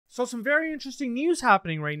So some very interesting news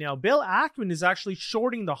happening right now. Bill Ackman is actually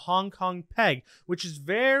shorting the Hong Kong peg, which is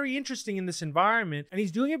very interesting in this environment. And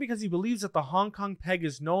he's doing it because he believes that the Hong Kong peg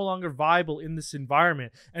is no longer viable in this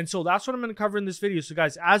environment. And so that's what I'm going to cover in this video. So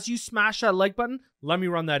guys, as you smash that like button, let me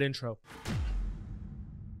run that intro.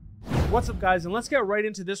 What's up guys, and let's get right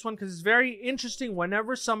into this one because it's very interesting.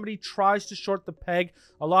 Whenever somebody tries to short the peg,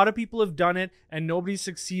 a lot of people have done it and nobody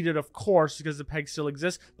succeeded, of course, because the peg still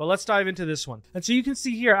exists. But let's dive into this one. And so you can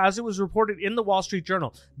see here, as it was reported in the Wall Street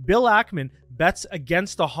Journal, Bill Ackman bets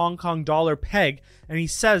against the Hong Kong dollar peg, and he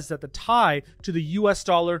says that the tie to the US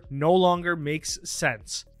dollar no longer makes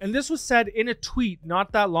sense. And this was said in a tweet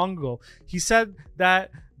not that long ago. He said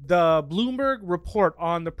that the Bloomberg report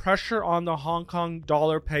on the pressure on the Hong Kong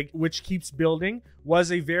dollar peg, which keeps building,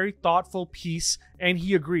 was a very thoughtful piece, and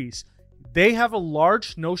he agrees. They have a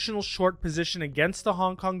large notional short position against the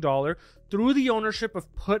Hong Kong dollar through the ownership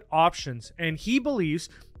of put options, and he believes,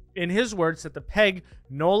 in his words, that the peg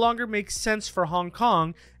no longer makes sense for Hong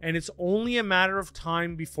Kong and it's only a matter of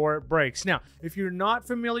time before it breaks. Now, if you're not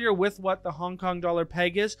familiar with what the Hong Kong dollar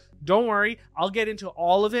peg is, don't worry, I'll get into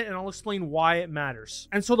all of it and I'll explain why it matters.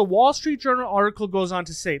 And so the Wall Street Journal article goes on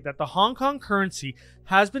to say that the Hong Kong currency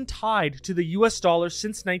has been tied to the US dollar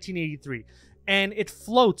since 1983. And it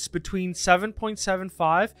floats between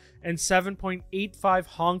 7.75 and 7.85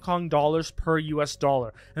 Hong Kong dollars per US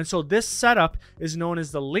dollar. And so this setup is known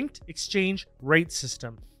as the linked exchange rate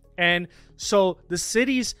system. And so the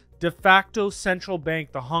city's de facto central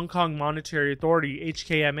bank, the Hong Kong Monetary Authority,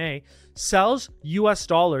 HKMA, sells US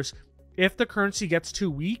dollars if the currency gets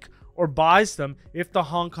too weak, or buys them if the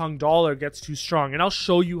Hong Kong dollar gets too strong. And I'll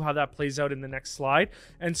show you how that plays out in the next slide.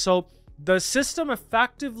 And so the system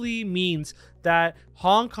effectively means that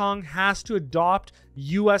Hong Kong has to adopt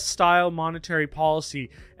US-style monetary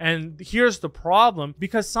policy. And here's the problem,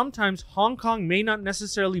 because sometimes Hong Kong may not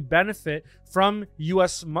necessarily benefit from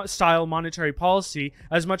US-style monetary policy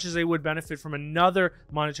as much as they would benefit from another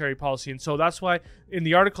monetary policy. And so that's why in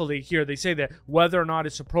the article they say that whether or not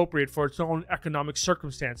it's appropriate for its own economic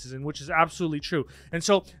circumstances, and which is absolutely true. And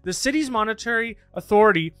so the city's monetary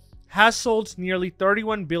authority has sold nearly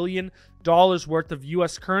 $31 billion worth of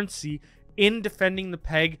US currency in defending the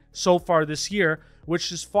peg so far this year, which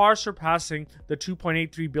is far surpassing the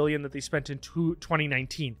 $2.83 billion that they spent in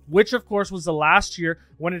 2019, which of course was the last year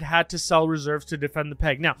when it had to sell reserves to defend the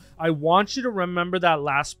peg. Now, I want you to remember that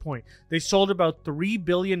last point. They sold about $3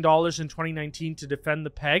 billion in 2019 to defend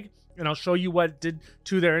the peg. And I'll show you what it did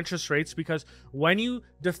to their interest rates, because when you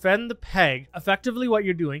defend the peg, effectively what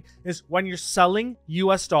you're doing is when you're selling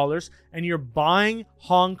US dollars and you're buying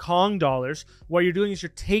Hong Kong dollars, what you're doing is you're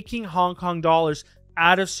taking Hong Kong dollars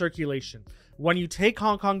out of circulation. When you take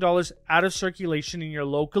Hong Kong dollars out of circulation in your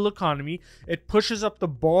local economy, it pushes up the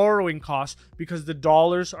borrowing costs because the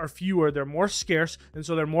dollars are fewer, they're more scarce, and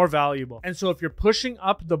so they're more valuable. And so if you're pushing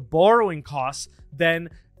up the borrowing costs, then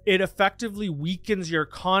it effectively weakens your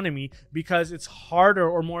economy because it's harder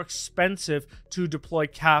or more expensive to deploy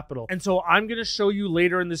capital. And so I'm going to show you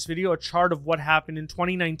later in this video a chart of what happened in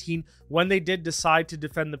 2019 when they did decide to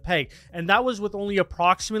defend the peg. And that was with only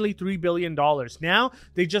approximately $3 billion. Now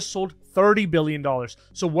they just sold $30 billion.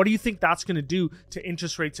 So what do you think that's going to do to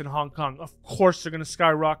interest rates in Hong Kong? Of course, they're going to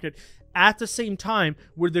skyrocket at the same time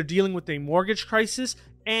where they're dealing with a mortgage crisis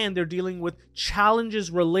and they're dealing with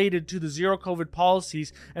challenges related to the zero COVID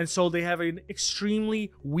policies, and so they have an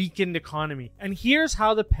extremely weakened economy. And here's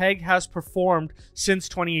how the peg has performed since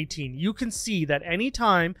 2018. You can see that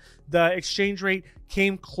anytime the exchange rate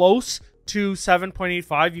came close to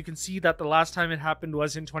 7.85, you can see that the last time it happened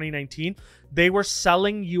was in 2019. They were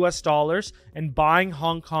selling US dollars and buying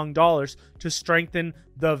Hong Kong dollars to strengthen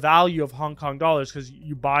the value of Hong Kong dollars, because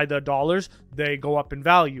you buy the dollars, they go up in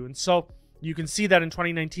value. And so you can see that in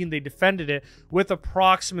 2019, they defended it with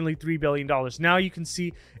approximately $3 billion. Now you can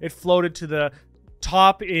see it floated to the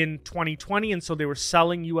top in 2020, and so they were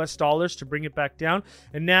selling US dollars to bring it back down.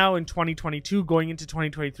 And now in 2022, going into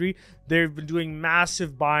 2023, they've been doing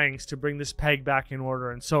massive buyings to bring this peg back in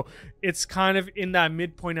order. And so it's kind of in that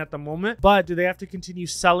midpoint at the moment. But do they have to continue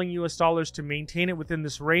selling US dollars to maintain it within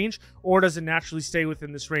this range, or does it naturally stay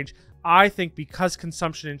within this range? I think because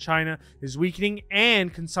consumption in China is weakening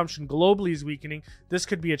and consumption globally is weakening, this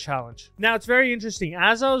could be a challenge. Now, it's very interesting.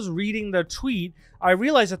 As I was reading the tweet, I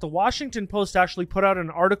realized that the Washington Post actually put out an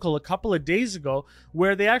article a couple of days ago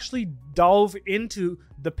where they actually dove into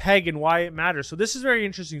the peg and why it matters. So this is very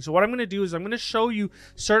interesting. So what I'm going to do is I'm going to show you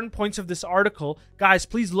certain points of this article. Guys,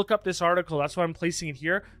 please look up this article. That's why I'm placing it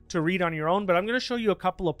here to read on your own. But I'm going to show you a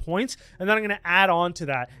couple of points, and then I'm going to add on to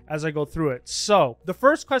that as I go through it. So the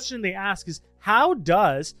first question they ask is, how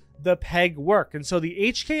does the peg work? And so the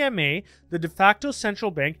HKMA, the de facto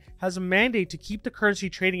central bank, has a mandate to keep the currency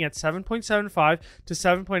trading at 7.75 to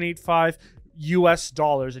 7.85 US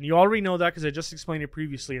dollars. And you already know that because I just explained it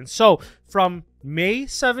previously. And so from May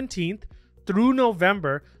 17th through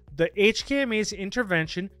November, the HKMA's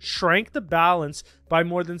intervention shrank the balance by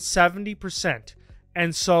more than 70%.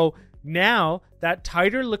 And so now that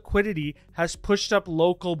tighter liquidity has pushed up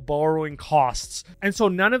local borrowing costs. And so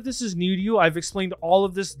none of this is new to you. I've explained all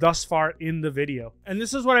of this thus far in the video. And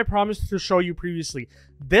this is what I promised to show you previously.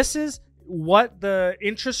 This is what the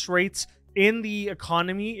interest rates in the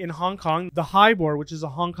economy in Hong Kong, the HIBOR, which is a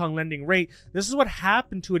Hong Kong lending rate, this is what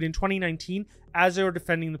happened to it in 2019 as they were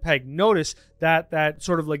defending the peg. Notice that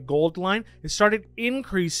sort of like gold line, it started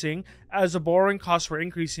increasing as the borrowing costs were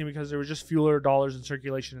increasing because there was just fewer dollars in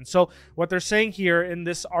circulation. And so what they're saying here in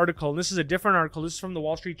this article, and this is a different article, this is from the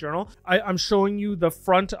Wall Street Journal. I'm showing you the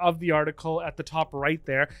front of the article at the top right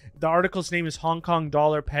there. The article's name is Hong Kong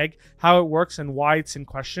Dollar Peg, How It Works and Why It's in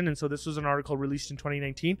Question. And so this was an article released in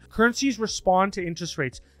 2019. Currencies respond to interest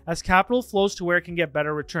rates as capital flows to where it can get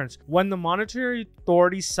better returns. When the monetary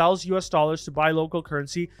authority sells US dollars to buy local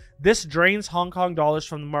currency, this drains Hong Kong dollars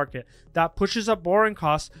from the market. That pushes up borrowing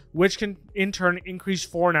costs, which can in turn increase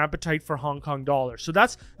foreign appetite for Hong Kong dollars. So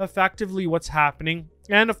that's effectively what's happening.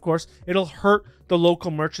 And of course, it'll hurt the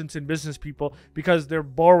local merchants and business people because their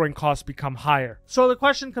borrowing costs become higher. So the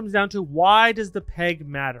question comes down to, why does the peg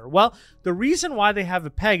matter? Well, the reason why they have a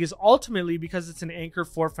peg is ultimately because it's an anchor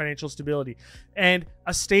for financial stability. And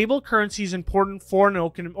a stable currency is important for an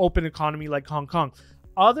open economy like Hong Kong.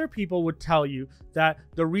 Other people would tell you that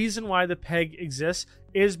the reason why the peg exists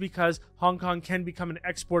is because Hong Kong can become an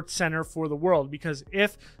export center for the world, because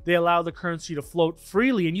if they allow the currency to float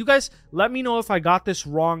freely, and you guys let me know if I got this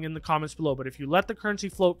wrong in the comments below, but if you let the currency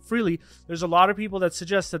float freely, there's a lot of people that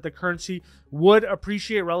suggest that the currency would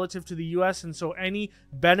appreciate relative to the US, and so any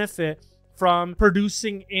benefit from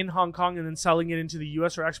producing in Hong Kong and then selling it into the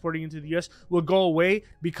US or exporting into the US will go away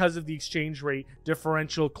because of the exchange rate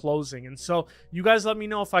differential closing. And so you guys let me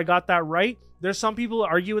know if I got that right. There's some people who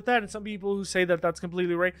argue with that and some people who say that that's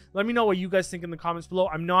completely right. Let me know what you guys think in the comments below.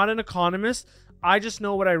 I'm not an economist. I just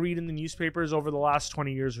know what I read in the newspapers over the last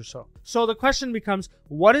 20 years or so. So the question becomes,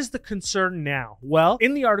 what is the concern now? Well,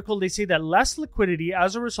 in the article, they say that less liquidity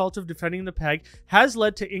as a result of defending the peg has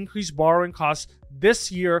led to increased borrowing costs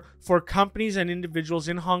this year for companies and individuals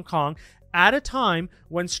in Hong Kong at a time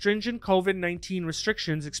when stringent COVID-19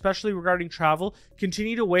 restrictions, especially regarding travel,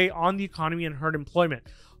 continue to weigh on the economy and hurt employment.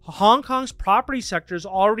 Hong Kong's property sector is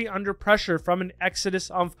already under pressure from an exodus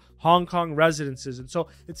of Hong Kong residences. And so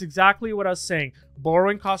it's exactly what I was saying.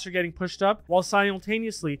 Borrowing costs are getting pushed up while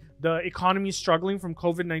simultaneously the economy is struggling from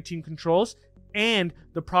COVID-19 controls and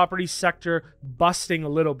the property sector busting a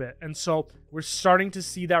little bit. And so we're starting to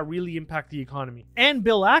see that really impact the economy. And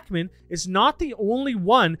Bill Ackman is not the only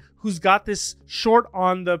one who's got this short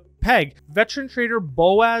on the peg. Veteran trader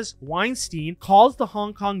Boaz Weinstein calls the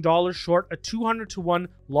Hong Kong dollar short a 200-to-1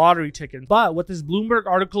 lottery ticket. But what this Bloomberg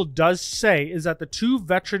article does say is that the two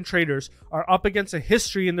veteran traders are up against a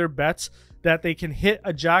history in their bets that they can hit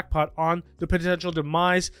a jackpot on the potential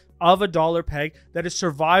demise of a dollar peg that has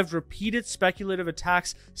survived repeated speculative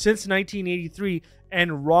attacks since 1983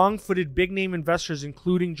 and wrong-footed big-name investors,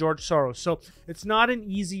 including George Soros. So it's not an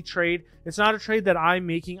easy trade. It's not a trade that I'm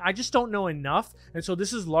making. I just don't know enough. And so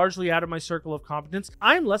this is largely out of my circle of competence.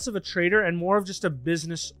 I'm less of a trader and more of just a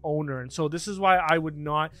business owner. And so this is why I would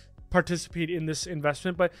not participate in this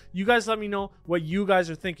investment. But you guys let me know what you guys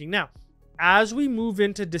are thinking. Now, as we move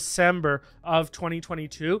into December of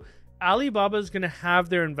 2022, Alibaba is going to have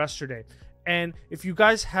their investor day. And if you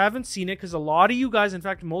guys haven't seen it, because a lot of you guys, in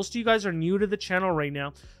fact, most of you guys are new to the channel right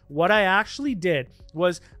now, what I actually did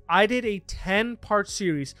was I did a 10-part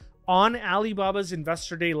series on Alibaba's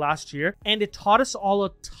investor day last year, and it taught us all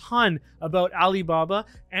a ton about Alibaba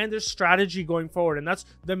and their strategy going forward. And that's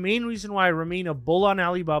the main reason why I remain a bull on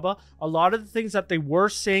Alibaba. A lot of the things that they were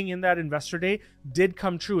saying in that investor day did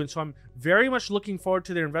come true. And so I'm very much looking forward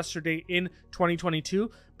to their investor day in 2022.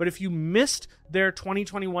 But if you missed their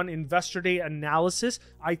 2021 investor day analysis,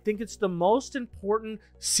 I think it's the most important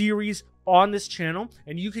series on this channel,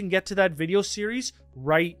 and you can get to that video series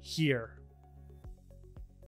right here.